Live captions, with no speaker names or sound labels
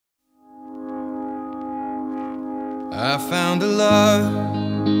I found a love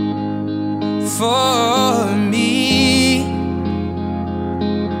for me.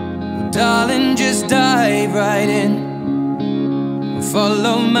 Well, darling, just dive right in and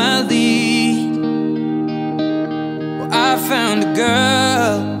follow my lead. Well, I found a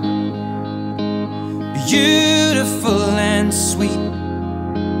girl, beautiful and sweet.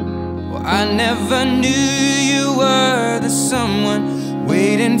 Well, I never knew you were the someone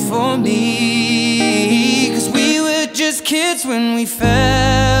waiting for me. 'Cause we were just kids when we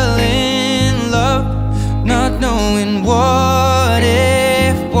fell in love, not knowing what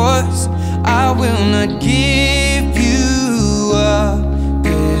it was. I will not give you up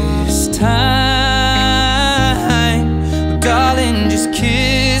this time. Darling, just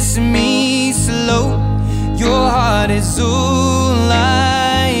kiss me slow. Your heart is all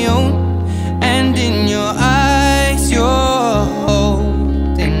I own, and in your eyes you're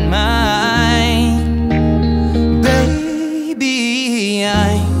holding mine. Baby,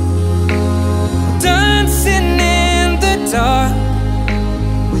 I'm dancing in the dark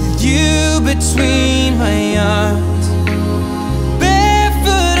with you between my arms,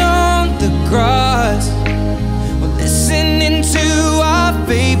 barefoot on the grass. We're listening to our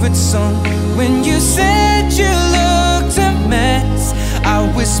favorite song. When you said you looked a mess, I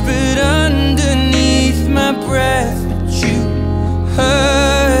whispered underneath my breath, but you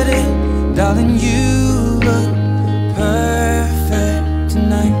heard it. Darling, you look perfect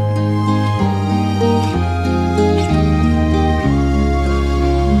tonight.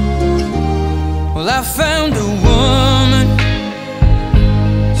 Well, I found a woman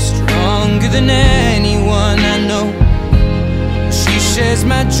stronger than anyone I know. She shares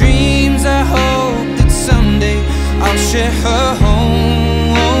my dreams. I hope that someday I'll share her home.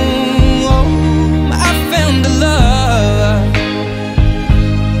 I found a love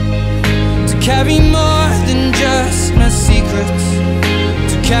to carry more than just my secrets,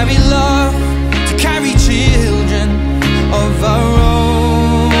 to carry love, to carry children of our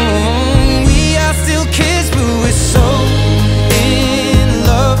own. We are still kids, but we're so in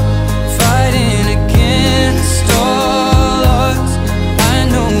love, fighting against all odds. I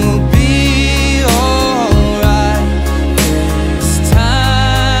know we'll be alright this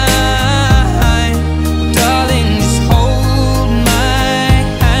time. Darling, just hold my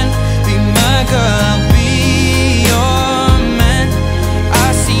hand, be my girl, I'll be your man. I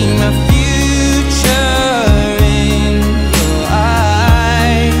see my future in your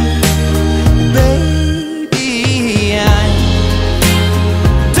eyes. Baby, I'm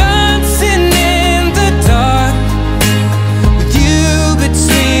dancing in the dark with you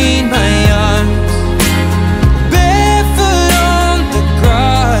between my arms, barefoot on the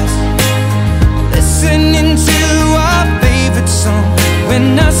grass, listening to our favorite song. When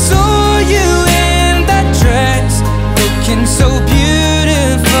I saw you in that dress, looking so beautiful,